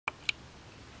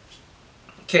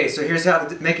Okay, so here's how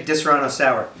to make a Disaronno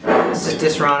Sour. This is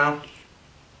Disaronno,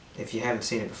 if you haven't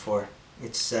seen it before.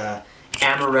 It's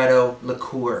amaretto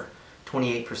liqueur,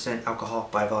 28% alcohol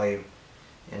by volume.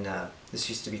 And this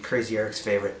used to be Crazy Eric's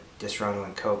favorite, Disaronno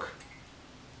and Coke.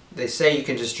 They say you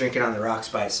can just drink it on the rocks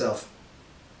by itself.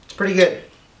 It's pretty good.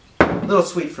 A little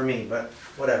sweet for me, but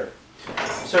whatever.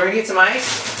 So we're going to get some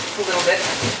ice, a little bit.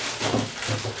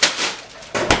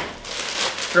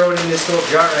 Throw it in this little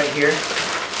jar right here.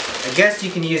 I guess you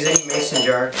can use any mason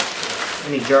jar,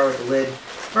 any jar with a lid,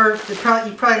 or you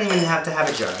probably don't even have to have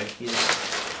a jar. You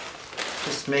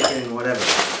just make it in whatever.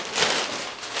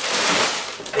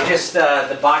 They just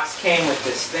the box came with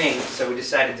this thing, so we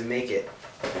decided to make it.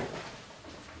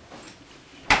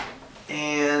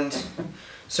 And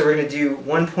so we're going to do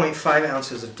 1.5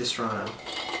 ounces of Disaronno.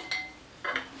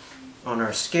 On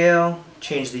our scale,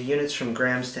 change the units from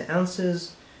grams to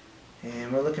ounces,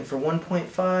 and we're looking for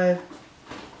 1.5.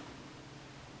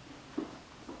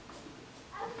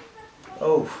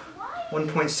 Oh,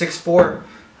 1.64,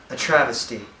 a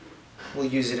travesty. We'll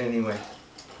use it anyway.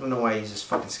 I don't know why I use this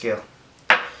fucking scale.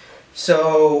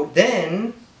 So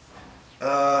then,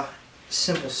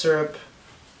 simple syrup.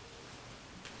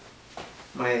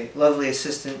 My lovely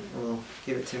assistant will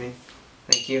give it to me.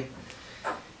 Thank you.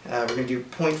 We're going to do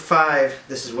 0.5.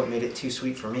 This is what made it too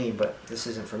sweet for me, but this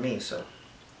isn't for me, so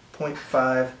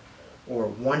 0.5 or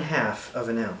 1/2 of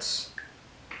an ounce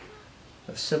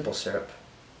of simple syrup.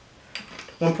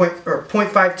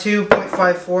 0.52,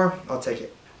 0.54, I'll take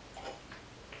it.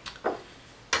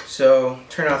 So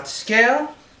turn off the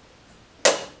scale,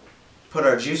 put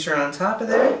our juicer on top of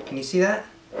there, can you see that?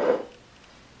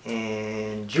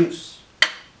 And juice,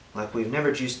 like we've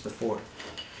never juiced before.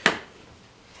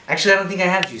 Actually, I don't think I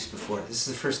have juiced before. This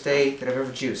is the first day that I've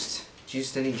ever juiced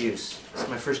any juice. This is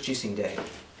my first juicing day.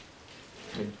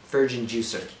 I'm a virgin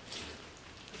juicer.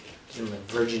 These are my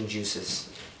virgin juices.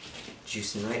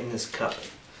 Juicing right in this cup.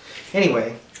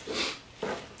 Anyway,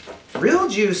 real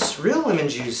juice, real lemon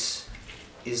juice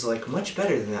is like much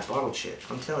better than that bottled shit.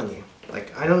 I'm telling you.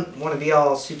 Like, I don't want to be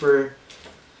all super,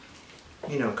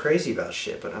 you know, crazy about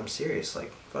shit, but I'm serious.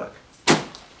 Like, fuck. I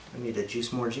need to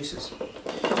juice more juices.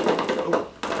 Oh,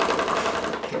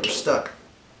 I think we're stuck.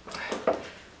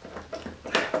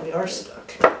 We are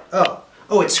stuck.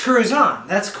 Oh, it screws on.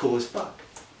 That's cool as fuck.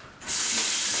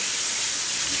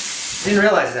 Didn't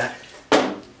realize that.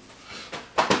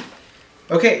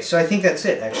 Okay, so I think that's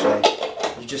it, actually.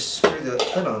 You just screw the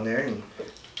hood on there and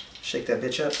shake that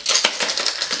bitch up.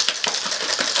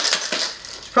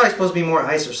 There's probably supposed to be more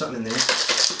ice or something in there.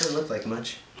 It doesn't look like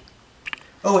much.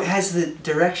 Oh, it has the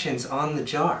directions on the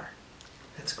jar.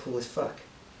 That's cool as fuck.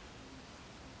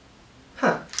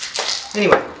 Huh.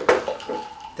 Anyway,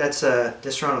 that's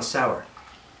Disaronno Sour.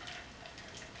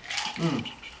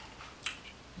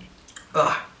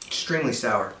 Extremely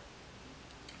sour.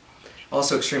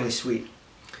 Also extremely sweet.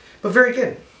 But very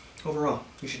good overall.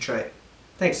 You should try it.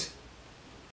 Thanks.